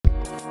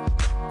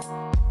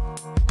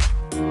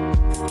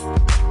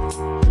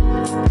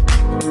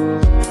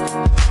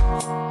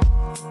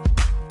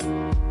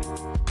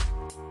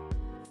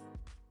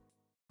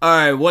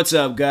Alright, what's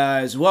up,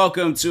 guys?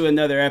 Welcome to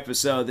another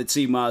episode of the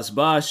T-Moss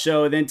Boss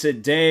Show. And in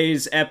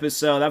today's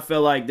episode, I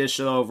feel like this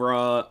should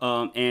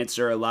overall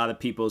answer a lot of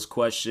people's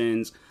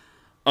questions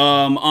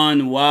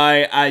on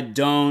why I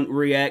don't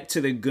react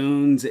to the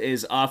goons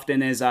as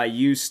often as I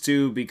used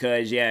to.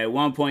 Because, yeah, at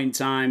one point in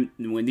time,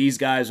 when these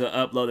guys would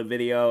upload a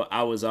video,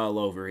 I was all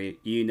over it,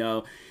 you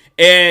know?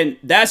 And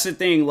that's the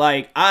thing,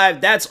 like,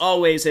 that's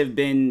always has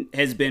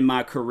been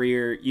my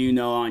career, you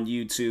know, on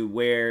YouTube,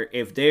 where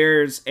if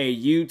there's a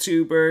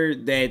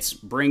YouTuber that's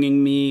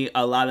bringing me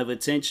a lot of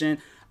attention,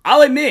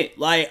 I'll admit,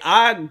 like,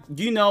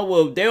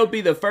 they'll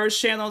be the first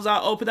channels I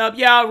open up.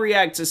 Yeah, I'll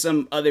react to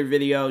some other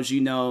videos,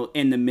 you know,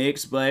 in the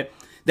mix, but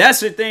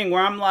that's the thing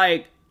where I'm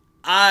like,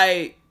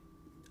 I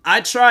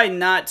try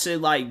not to,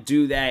 like,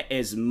 do that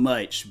as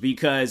much,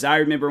 because I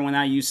remember when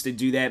I used to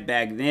do that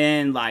back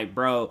then, like,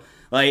 bro,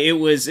 like, it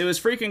was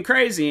freaking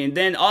crazy. And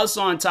then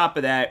also on top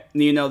of that,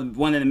 you know,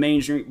 one of the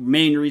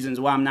main reasons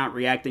why I'm not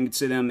reacting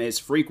to them as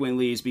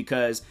frequently is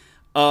because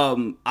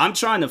I'm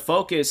trying to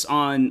focus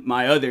on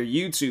my other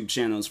YouTube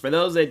channels. For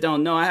those that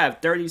don't know, I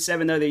have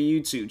 37 other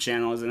YouTube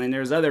channels, and then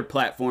there's other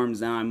platforms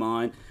that I'm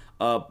on.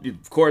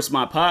 Of course,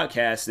 my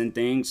podcast and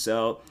things.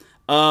 So,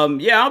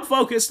 yeah, I'm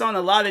focused on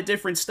a lot of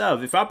different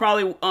stuff. If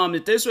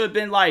if this would have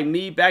been like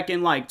me back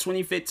in like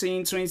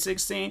 2015,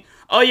 2016,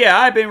 oh yeah,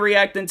 I've been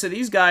reacting to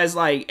these guys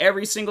like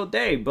every single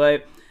day.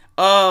 But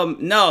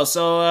no,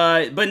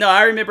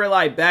 I remember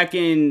like back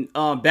then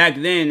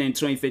in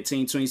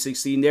 2015,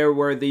 2016, there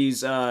were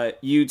these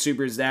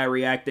YouTubers that I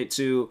reacted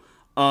to.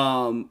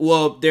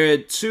 Well, there are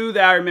two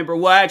that I remember.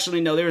 Well,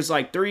 actually, no, there was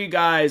like three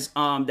guys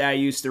that I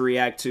used to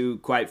react to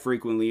quite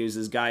frequently. It was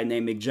this guy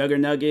named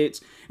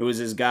McJuggernuggets. It was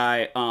this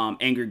guy,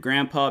 Angry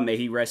Grandpa, may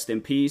he rest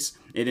in peace.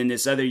 And then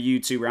this other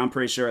YouTuber, I'm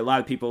pretty sure a lot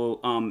of people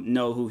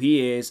know who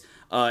he is,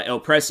 El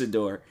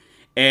Presador.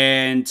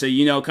 And to,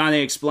 you know, kind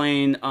of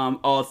explain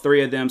all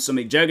three of them, so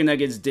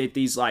McJuggernuggets did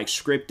these like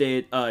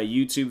scripted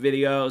YouTube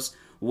videos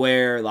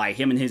where like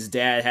him and his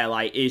dad had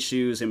like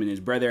issues, him and his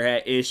brother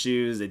had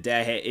issues, the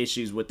dad had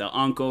issues with the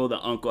uncle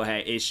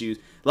had issues.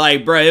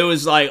 Like, bro, it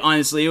was like,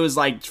 honestly, it was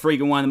like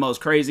freaking one of the most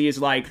craziest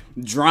like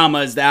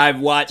dramas that I've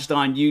watched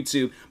on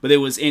YouTube, but it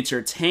was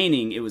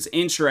entertaining, it was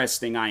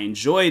interesting, I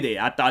enjoyed it.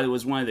 I thought it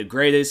was one of the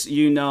greatest,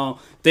 you know,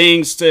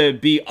 things to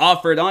be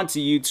offered onto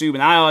YouTube,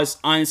 and I always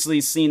honestly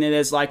seen it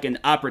as like an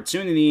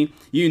opportunity,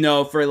 you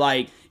know, for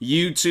like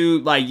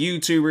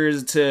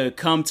YouTubers to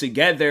come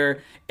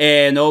together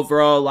and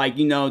overall, like,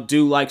 you know,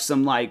 do like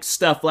some like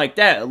stuff like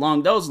that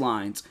along those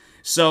lines.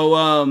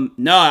 So,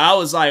 no, I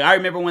was like, I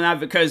remember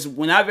because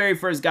when I very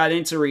first got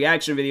into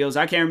reaction videos,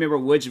 I can't remember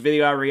which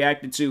video I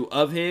reacted to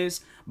of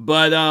his,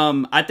 but,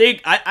 I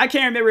think, I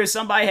can't remember if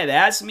somebody had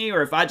asked me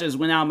or if I just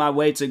went out of my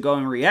way to go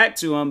and react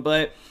to him,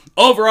 but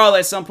overall,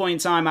 at some point in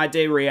time, I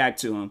did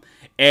react to him.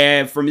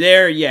 And from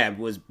there, yeah,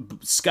 was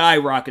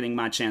skyrocketing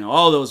my channel.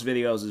 All those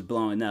videos is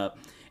blowing up.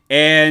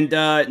 And,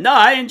 no,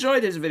 I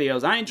enjoyed his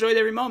videos. I enjoyed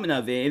every moment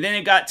of it. And then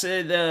it got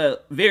to the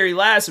very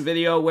last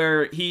video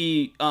where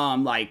he,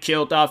 like,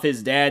 killed off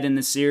his dad in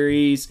the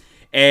series.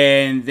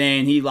 And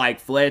then he,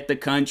 like, fled the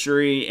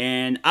country.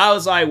 And I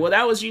was like, well,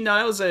 that was, you know,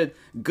 that was a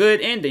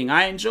good ending.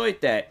 I enjoyed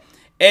that.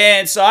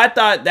 And so I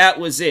thought that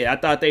was it. I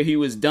thought that he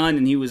was done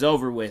and he was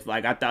over with.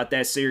 Like, I thought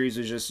that series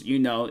was just, you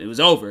know, it was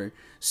over.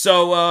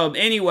 So,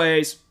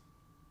 anyways,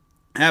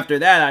 after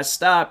that, I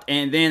stopped,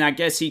 and then I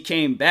guess he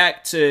came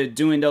back to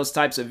doing those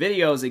types of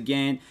videos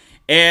again,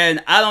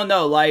 and I don't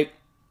know, like,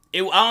 I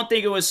don't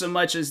think it was so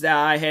much as that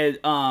I had,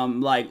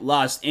 like,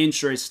 lost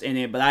interest in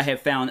it, but I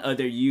had found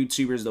other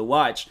YouTubers to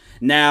watch.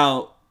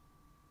 Now,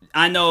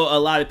 I know a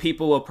lot of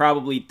people will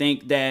probably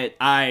think that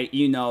I,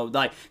 you know,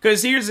 like,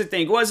 because here's the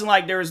thing, it wasn't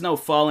like there was no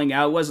falling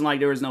out, it wasn't like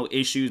there was no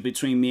issues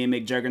between me and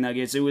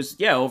McJuggernuggets. It was,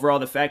 yeah, overall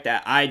the fact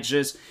that I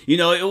just, you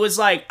know, it was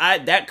like,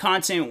 that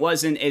content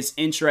wasn't as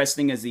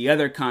interesting as the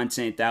other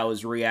content that I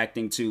was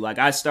reacting to. Like,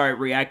 I started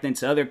reacting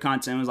to other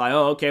content, I was like,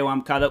 oh, okay, well,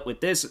 I'm caught up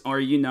with this, or,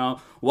 you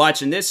know,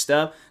 watching this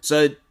stuff,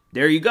 so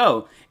there you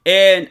go.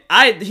 And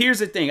here's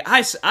the thing,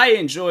 I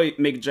enjoy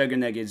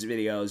McJuggernuggets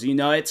videos, you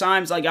know, at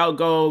times, like, I'll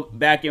go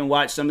back and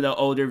watch some of the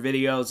older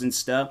videos and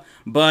stuff,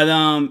 but,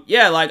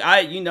 yeah, like,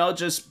 I, you know,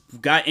 just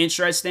got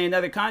interested in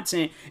other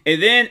content,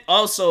 and then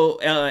also,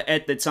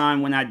 at the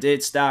time when I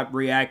did stop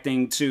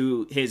reacting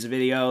to his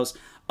videos,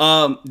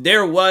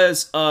 there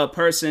was a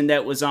person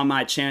that was on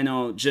my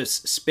channel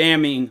just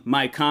spamming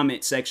my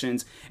comment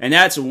sections, and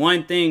that's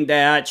one thing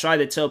that I try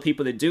to tell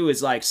people to do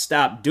is, like,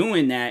 stop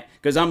doing that,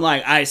 because I'm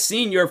like, I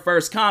seen your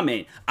first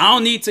comment. I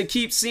don't need to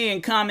keep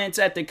seeing comments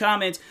after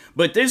comments,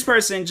 but this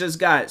person just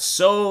got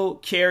so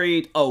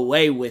carried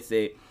away with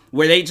it,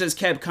 where they just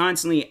kept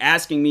constantly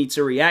asking me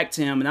to react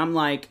to him, and I'm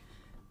like,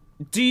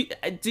 do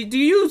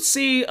you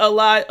see a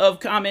lot of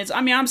comments?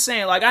 I mean, I'm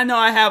saying, like, I know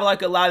I have,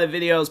 like, a lot of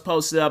videos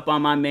posted up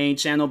on my main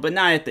channel, but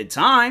not at the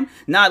time.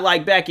 Not,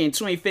 like, back in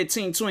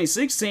 2015,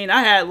 2016.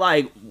 I had,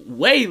 like,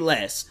 way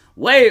less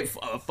way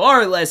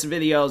far less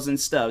videos and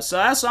stuff. So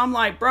that's why I'm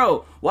like,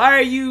 bro, why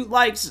are you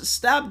like,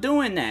 stop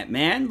doing that,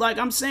 man? Like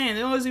I'm saying,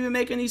 it doesn't even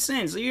make any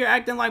sense. So you're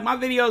acting like my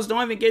videos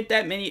don't even get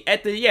that many.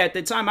 At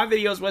the time, my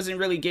videos wasn't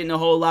really getting a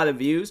whole lot of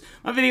views.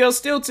 My videos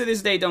still to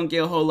this day don't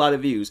get a whole lot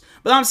of views.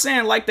 But I'm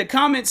saying, like, the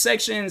comment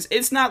sections,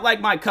 it's not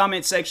like my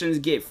comment sections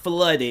get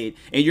flooded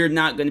and you're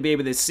not going to be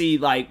able to see,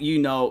 like, you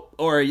know,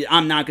 or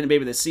I'm not going to be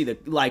able to see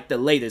the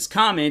latest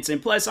comments.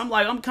 And plus,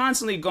 I'm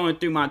constantly going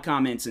through my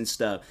comments and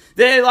stuff.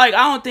 They like,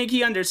 I don't think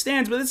he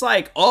understands, but it's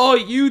like all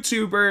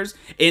YouTubers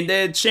in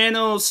the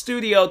channel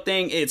studio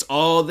thing, it's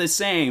all the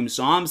same.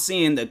 So I'm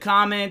seeing the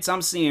comments,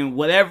 I'm seeing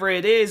whatever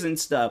it is and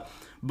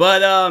stuff.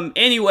 But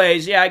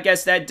anyways, yeah, I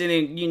guess that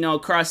didn't, you know,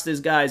 cross this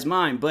guy's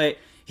mind. But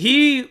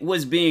he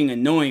was being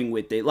annoying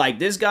with it. Like,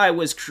 this guy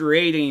was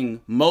creating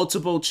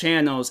multiple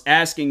channels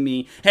asking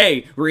me,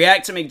 hey,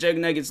 react to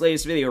McJugNugget's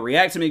latest video,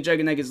 react to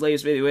McJugNugget's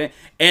latest video.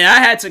 And I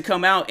had to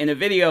come out in a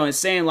video and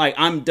saying, like,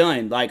 I'm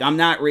done. Like, I'm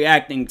not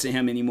reacting to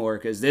him anymore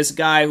because this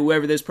guy,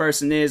 whoever this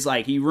person is,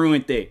 like, he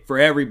ruined it for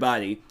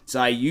everybody.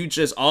 So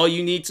all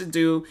you need to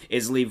do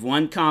is leave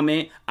one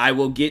comment. I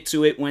will get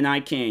to it when I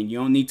can. You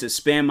don't need to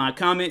spam my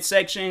comment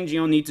sections. You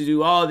don't need to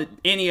do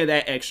any of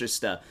that extra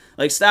stuff.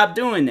 Like, stop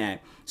doing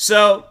that.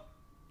 So,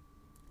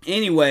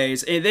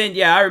 anyways, and then,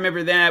 yeah, I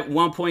remember that at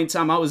one point in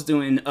time I was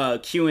doing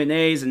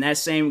Q&As, and that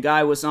same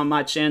guy was on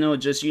my channel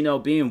just, you know,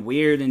 being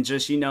weird and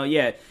just, you know,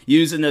 yeah,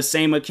 using the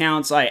same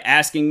accounts, like,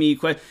 asking me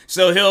questions.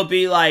 So he'll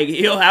be like,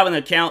 he'll have an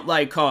account,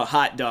 like, called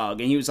Hot Dog,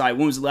 and he was like,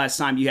 when was the last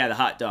time you had a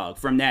hot dog?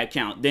 From that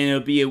account. Then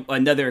it'll be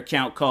another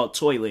account called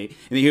Toilet,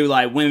 and he was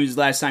like, when was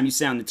the last time you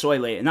sat on the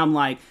toilet? And I'm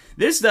like,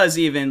 this ain't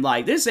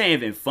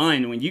even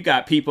fun when you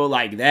got people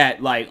like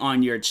that, like,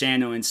 on your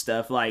channel and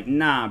stuff. Like,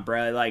 nah,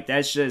 bro. Like,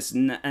 that's just,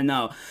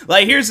 no.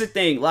 Like, here's the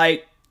thing.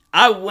 Like,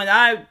 when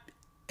I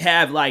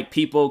have, like,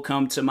 people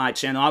come to my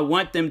channel, I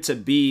want them to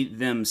be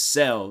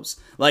themselves.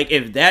 Like,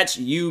 if that's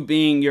you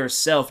being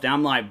yourself, then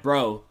I'm like,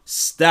 bro,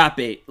 stop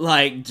it.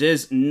 Like,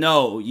 just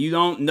no. You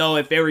don't know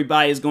if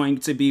everybody is going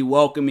to be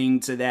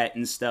welcoming to that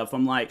and stuff.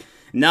 I'm like,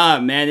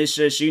 nah, man. It's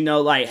just, you know,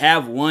 like,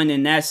 have one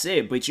and that's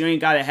it. But you ain't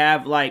got to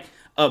have, like,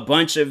 a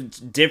bunch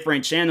of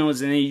different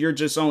channels, and then you're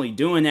just only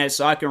doing that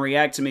so I can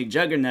react to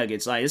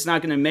McJugNuggets. Like, it's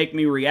not going to make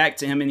me react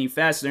to him any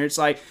faster. It's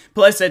like,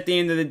 plus at the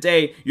end of the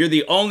day, you're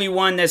the only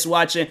one that's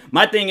watching.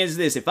 My thing is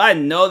this: if I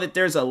know that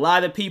there's a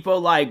lot of people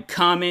like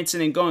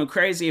commenting and going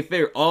crazy, if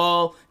they're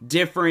all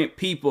different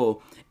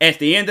people, at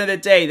the end of the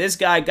day, this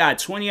guy got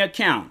 20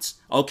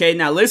 accounts. Okay,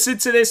 now listen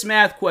to this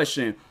math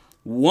question.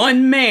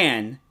 One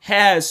man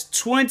has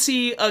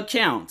 20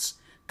 accounts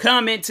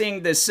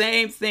commenting the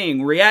same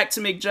thing, react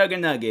to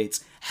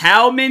McJugNuggets.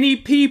 How many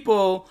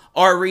people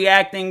are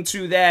reacting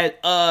to that,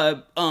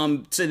 or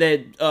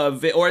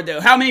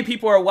how many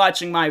people are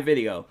watching my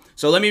video?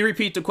 So let me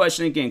repeat the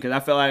question again, because I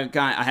felt like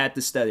I had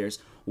the stutters.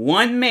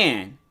 One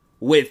man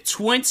with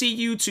 20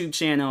 YouTube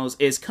channels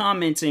is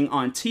commenting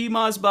on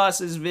T-Moz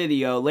Boss's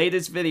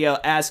latest video,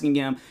 asking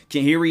him,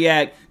 can he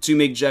react to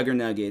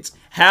McJugNuggets?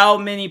 How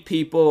many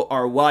people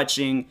are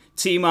watching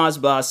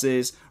T-Moz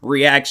Boss's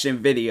reaction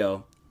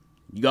video?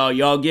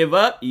 Y'all give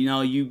up? You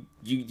know, you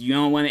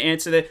don't want to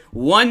answer that?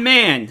 One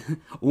man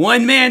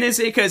is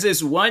it, because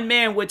it's one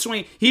man with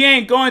 20. He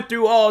ain't going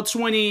through all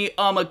 20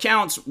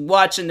 accounts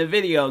watching the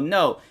video.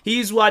 No,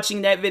 he's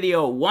watching that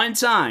video one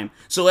time.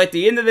 So at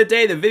the end of the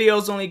day, the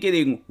video's only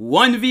getting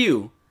one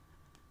view.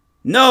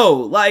 No,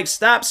 like,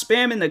 stop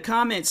spamming the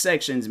comment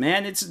sections,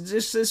 man. It's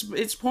just,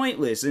 it's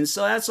pointless. And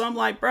so that's why I'm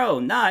like, bro,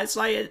 nah, it's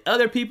like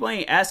other people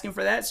ain't asking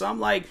for that. So I'm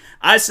like,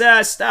 I said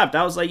I stopped.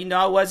 I was like, you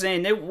know,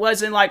 it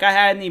wasn't like I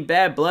had any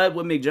bad blood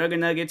with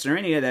McJugNuggets or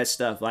any of that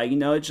stuff. Like, you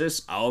know, it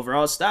just, I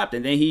overall stopped.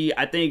 And then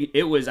I think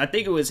it was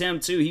him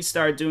too. He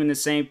started doing the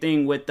same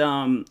thing with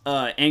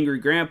Angry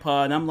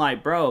Grandpa. And I'm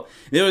like, bro,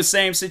 it was the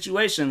same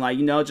situation. Like,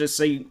 you know, just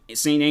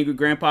seeing Angry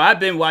Grandpa. I've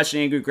been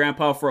watching Angry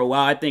Grandpa for a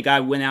while. I think I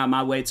went out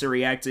my way to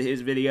react to his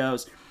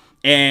videos,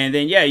 and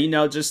then, yeah, you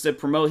know, just to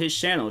promote his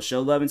channel,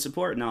 show love and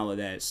support and all of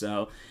that.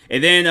 So,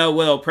 and then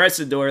with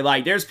Oppressador,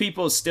 like, there's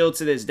people still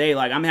to this day,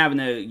 like, I'm having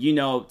to, you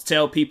know,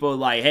 tell people,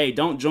 like, hey,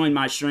 don't join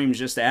my streams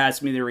just to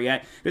ask me to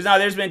react, because now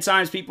there's been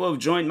times people have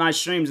joined my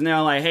streams and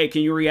they're like, hey,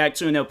 can you react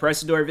to an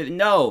Oppressador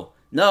video?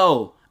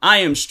 No, I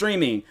am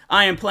streaming.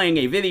 I am playing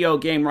a video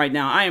game right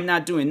now. I am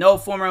not doing no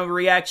form of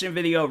reaction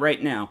video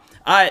right now.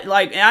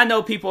 I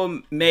know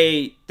people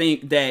may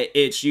think that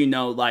it's, you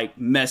know, like,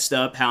 messed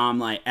up how I'm,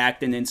 like,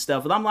 acting and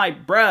stuff, but I'm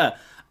like, bruh,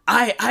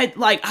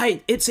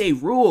 it's a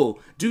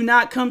rule. Do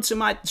not come to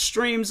my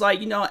streams,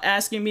 like, you know,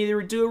 asking me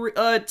to do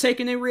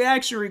taking in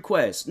reaction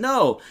requests.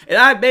 No. And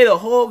I made a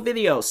whole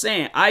video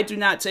saying I do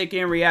not take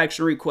in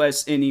reaction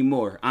requests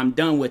anymore. I'm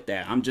done with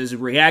that. I'm just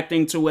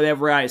reacting to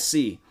whatever I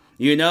see,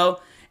 you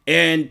know?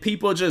 And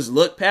people just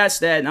look past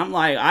that, and I'm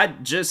like,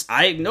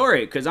 I ignore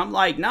it, because I'm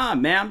like, nah,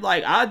 man, I'm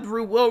like, I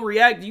will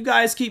react. You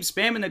guys keep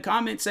spamming the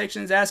comment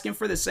sections asking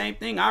for the same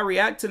thing. I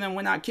react to them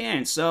when I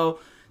can. So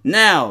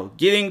now,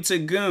 getting to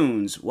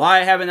Goons. Why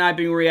haven't I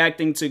been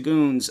reacting to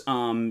Goons,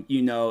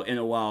 you know, in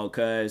a while?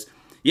 Because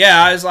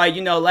Yeah, I was like,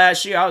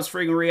 last year I was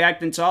freaking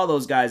reacting to all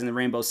those guys in the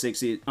Rainbow Six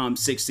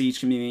Siege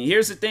community.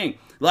 Here's the thing.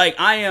 Like,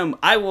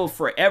 I will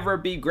forever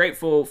be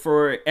grateful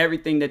for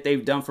everything that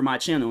they've done for my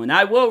channel. And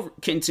I will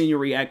continue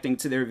reacting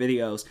to their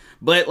videos.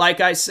 But like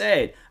I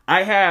said,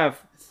 I have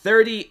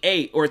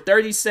 38 or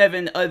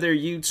 37 other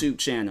YouTube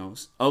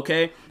channels,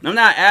 okay? I'm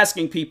not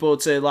asking people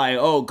to like,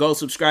 oh, go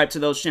subscribe to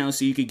those channels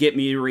so you could get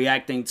me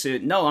reacting to.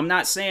 No, I'm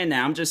not saying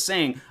that. I'm just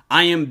saying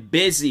I am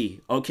busy,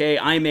 okay?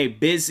 I am a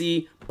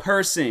busy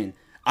person.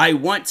 I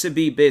want to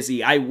be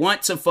busy. I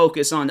want to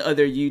focus on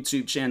other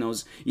YouTube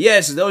channels.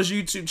 Yes, those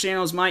YouTube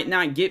channels might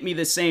not get me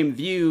the same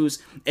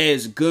views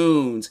as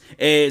Goons,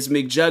 as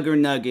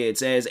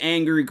McJuggernuggets, as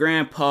Angry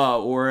Grandpa,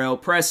 or El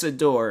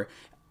Presador.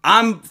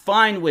 I'm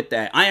fine with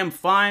that. I am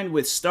fine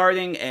with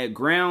starting at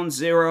ground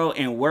zero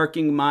and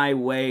working my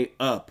way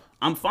up.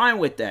 I'm fine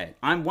with that.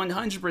 I'm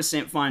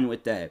 100% fine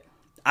with that.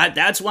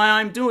 That's why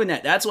I'm doing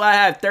that. That's why I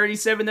have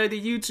 37 other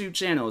YouTube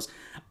channels.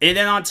 And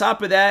then on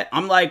top of that,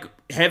 I'm like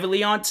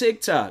heavily on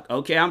TikTok.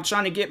 Okay, I'm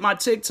trying to get my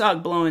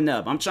TikTok blowing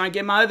up. I'm trying to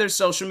get my other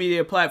social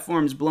media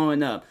platforms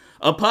blowing up.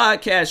 A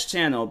podcast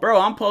channel. Bro,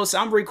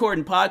 I'm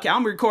recording podcast.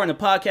 I'm recording a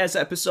podcast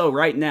episode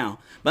right now.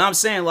 But I'm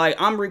saying, like,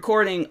 I'm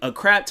recording a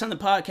crap ton of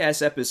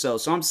podcast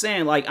episodes. So I'm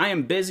saying, like, I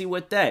am busy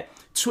with that.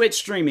 Twitch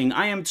streaming.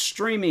 I am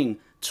streaming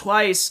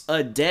twice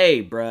a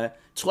day, bruh.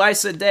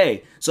 Twice a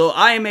day. So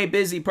I am a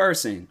busy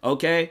person,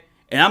 okay?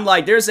 And I'm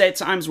like, there's at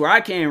times where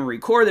I can't even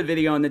record a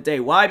video in the day.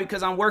 Why?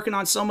 Because I'm working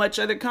on so much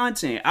other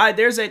content.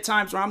 There's at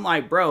times where I'm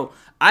like, bro,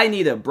 I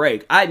need a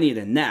break. I need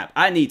a nap.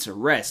 I need to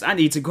rest. I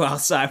need to go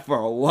outside for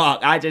a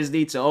walk. I just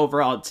need to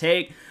overall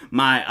take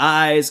my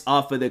eyes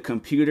off of the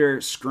computer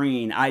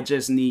screen. I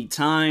just need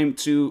time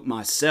to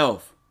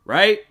myself,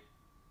 right?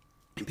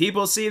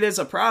 People see this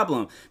a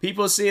problem.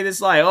 People see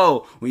this like,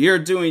 oh, well, you're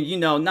doing, you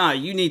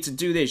need to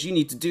do this. You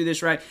need to do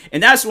this, right?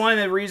 And that's one of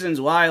the reasons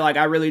why, like,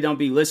 I really don't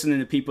be listening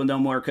to people no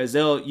more. Because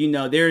they'll,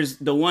 there's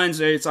the ones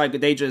that it's like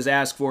they just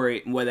ask for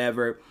it,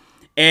 whatever.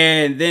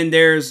 And then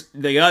there's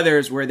the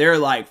others where they're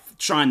like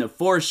trying to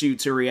force you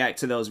to react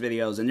to those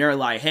videos. And they're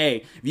like,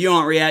 hey, if you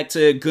don't react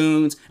to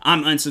Goons,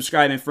 I'm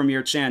unsubscribing from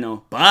your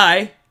channel.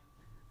 Bye.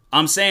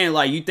 I'm saying,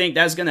 like, you think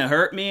that's going to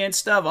hurt me and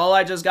stuff? All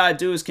I just got to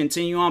do is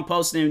continue on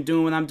posting and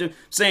doing what I'm doing. I'm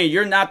saying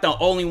you're not the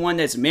only one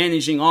that's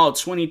managing all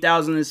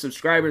 20,000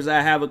 subscribers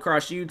I have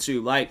across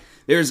YouTube. Like,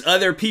 there's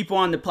other people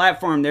on the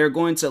platform that are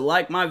going to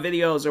like my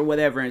videos or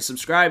whatever and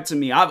subscribe to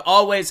me. I've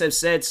always have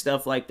said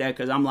stuff like that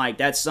because I'm like,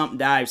 that's something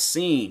that I've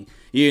seen.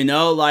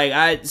 Like,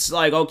 it's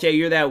like, okay,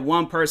 you're that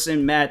one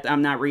person, Matt,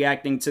 I'm not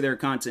reacting to their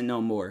content no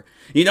more.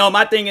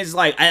 My thing is,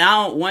 like, I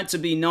don't want to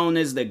be known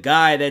as the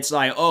guy that's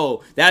like,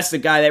 oh, that's the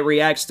guy that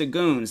reacts to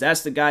Goons.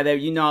 That's the guy that,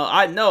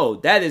 I know.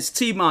 That is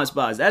T-Moss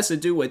Boss. That's the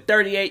dude with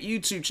 38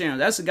 YouTube channels.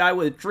 That's the guy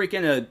with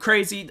freaking a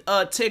crazy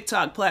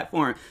TikTok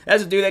platform.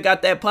 That's the dude that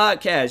got that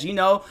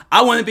podcast,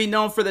 I want to be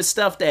known for the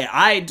stuff that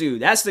I do.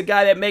 That's the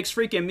guy that makes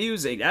freaking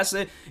music. That's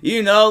the,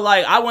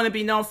 like, I want to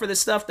be known for the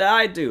stuff that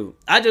I do.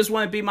 I just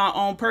want to be my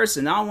own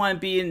person. I don't want to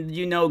be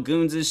in,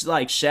 Goons'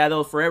 like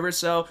shadow forever.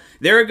 So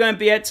there are going to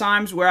be at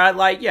times where I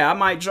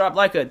might drop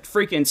like a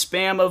freaking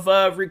spam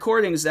of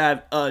recordings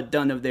that I've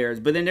done of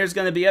theirs. But then there's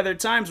going to be other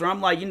times where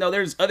I'm like,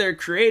 there's other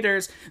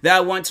creators that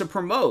I want to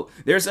promote.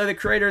 There's other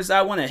creators that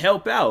I want to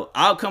help out.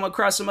 I'll come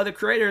across some other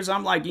creators.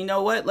 I'm like, you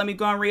know what? Let me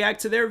go and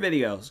react to their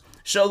videos.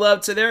 Show love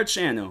to their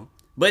channel.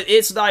 But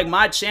it's like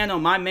my channel,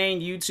 my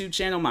main YouTube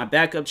channel, my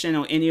backup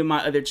channel, any of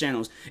my other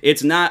channels.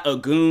 It's not a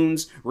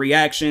Goons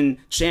reaction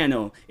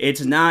channel.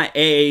 It's not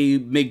a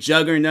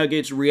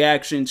McJuggernuggets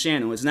reaction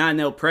channel. It's not an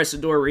El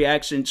Presador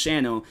reaction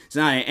channel. It's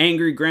not an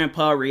Angry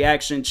Grandpa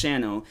reaction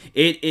channel.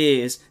 It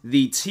is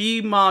the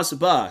T-Moss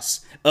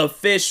Boss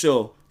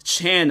official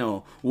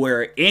channel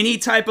where any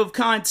type of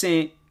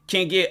content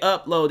can get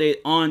uploaded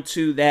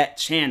onto that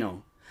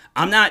channel.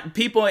 I'm not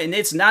people, and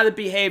it's not a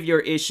behavior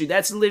issue.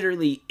 That's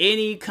literally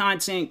any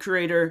content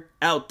creator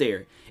out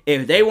there.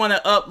 If they want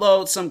to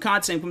upload some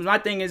content, my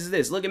thing is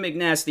this. Look at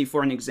McNasty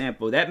for an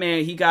example. That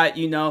man, he got,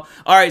 all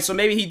right, so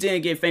maybe he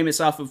didn't get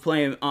famous off of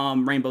playing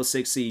Rainbow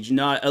Six Siege.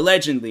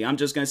 Allegedly. I'm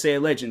just going to say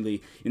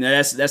allegedly.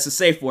 That's a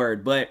safe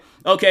word. But,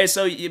 okay,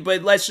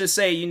 but let's just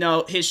say,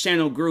 his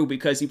channel grew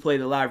because he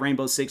played a lot of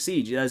Rainbow Six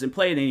Siege. He doesn't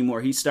play it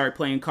anymore. He started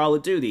playing Call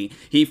of Duty.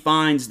 He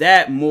finds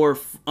that more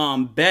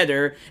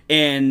better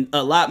and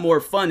a lot more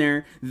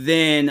funner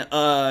than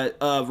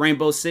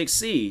Rainbow Six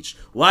Siege.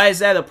 Why is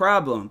that a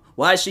problem?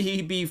 Why should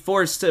he be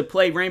forced to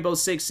play Rainbow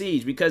Six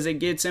Siege? Because it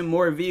gets him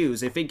more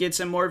views. If it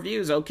gets him more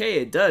views, okay,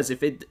 it does.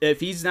 If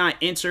he's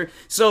not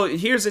so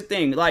here's the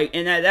thing,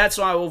 and that's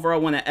why overall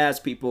I want to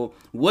ask people,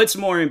 what's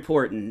more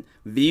important,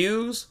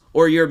 views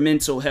or your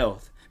mental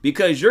health?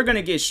 Because you're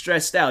gonna get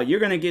stressed out. You're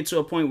gonna get to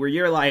a point where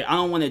you're like, I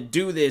don't want to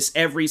do this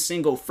every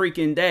single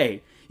freaking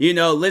day.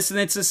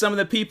 Listening to some of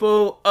the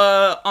people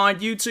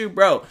on YouTube,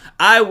 bro,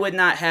 I would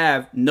not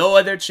have no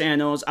other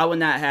channels. I would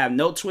not have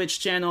no Twitch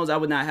channels. I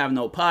would not have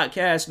no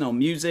podcast, no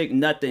music,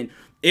 nothing.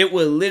 It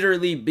would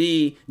literally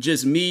be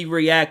just me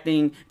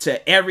reacting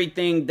to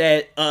everything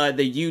that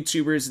the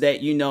YouTubers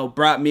that, you know,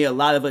 brought me a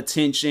lot of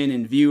attention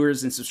and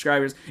viewers and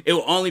subscribers. It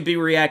will only be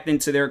reacting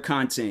to their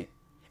content.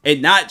 And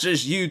not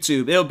just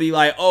YouTube. It'll be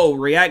like, oh,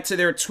 react to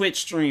their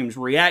Twitch streams,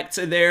 react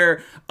to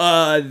their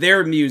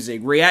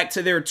music, react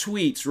to their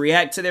tweets,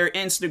 react to their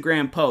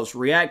Instagram posts,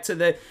 react to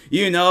the,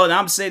 you know, and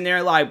I'm sitting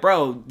there like,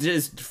 bro,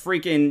 just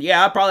freaking,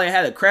 yeah, I probably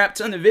had a crap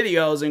ton of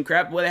videos and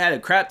would have had a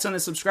crap ton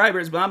of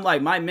subscribers, but I'm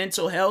like, my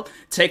mental health,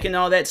 taking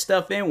all that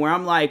stuff in, where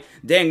I'm like,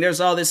 dang,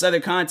 there's all this other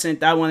content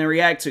that I want to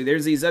react to.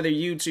 There's these other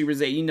YouTubers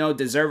that, you know,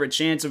 deserve a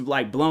chance of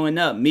like blowing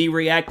up. Me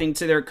reacting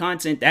to their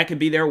content, that could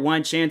be their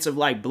one chance of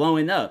like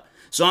blowing up.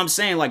 So I'm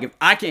saying, like, if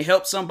I can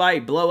help somebody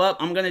blow up,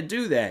 I'm going to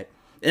do that.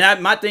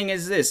 And my thing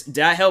is this.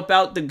 Did I help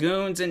out the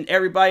goons and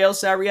everybody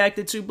else I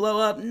reacted to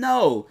blow up?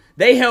 No.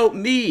 They helped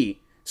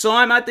me. So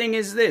my thing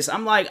is this.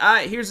 I'm like,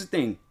 here's the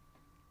thing.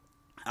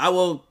 I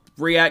will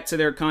react to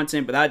their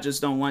content, but I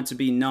just don't want to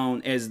be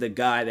known as the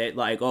guy that,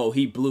 like, oh,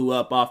 he blew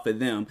up off of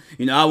them.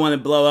 You know, I want to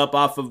blow up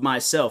off of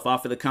myself,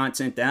 off of the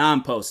content that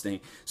I'm posting.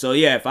 So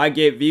yeah, if I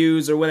get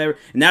views or whatever,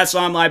 and that's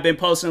why I'm like, been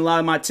posting a lot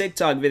of my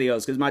TikTok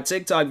videos, because my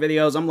TikTok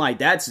videos, I'm like,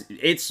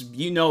 it's,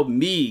 you know,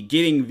 me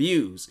getting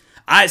views.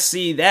 I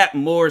see that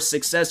more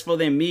successful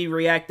than me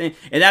reacting.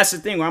 And that's the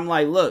thing where I'm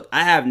like, look,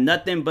 I have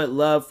nothing but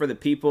love for the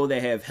people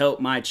that have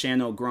helped my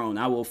channel grow.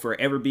 I will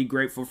forever be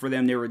grateful for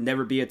them. There would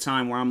never be a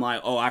time where I'm like,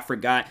 oh, I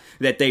forgot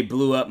that they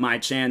blew up my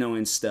channel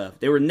and stuff.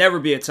 There would never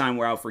be a time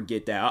where I'll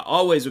forget that. I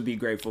always would be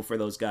grateful for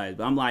those guys.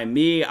 But I'm like,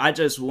 me, I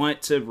just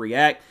want to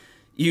react,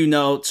 you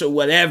know, to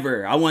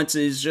whatever.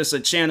 It's just a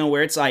channel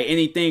where it's like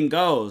anything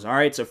goes. All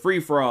right, it's a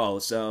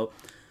free-for-all. So,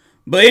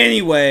 but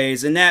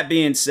anyways, and that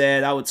being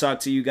said, I will talk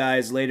to you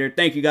guys later.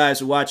 Thank you guys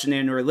for watching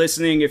and or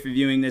listening. If you're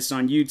viewing this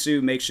on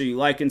YouTube, make sure you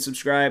like and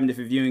subscribe. And if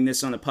you're viewing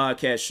this on a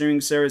podcast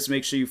streaming service,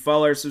 make sure you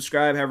follow or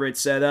subscribe, however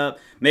it's set up.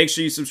 Make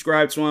sure you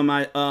subscribe to one of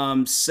my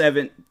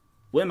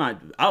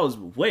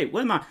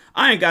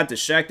I ain't got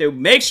distracted.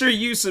 Make sure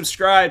you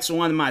subscribe to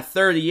one of my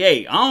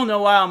 38. I don't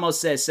know why I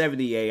almost said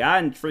 78.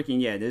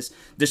 This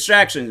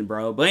distractions,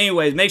 bro. But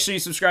anyways, make sure you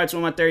subscribe to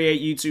one of my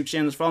 38 YouTube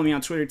channels. Follow me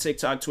on Twitter,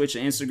 TikTok, Twitch,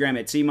 and Instagram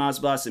at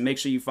TMosBoss. And make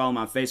sure you follow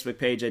my Facebook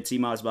page at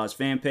TMosBoss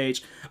fan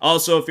page.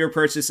 Also, if you're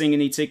purchasing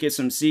any tickets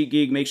from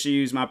SeatGeek, make sure you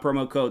use my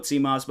promo code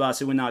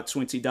TMosBoss. It will knock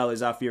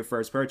 $20 off your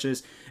first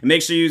purchase. And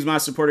make sure you use my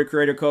supporter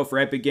creator code for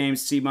Epic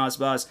Games,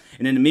 TMosBoss.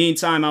 And in the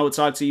meantime, I will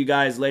talk to you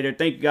guys later.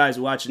 Thank you guys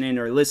for watching and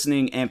or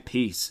listening, and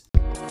peace.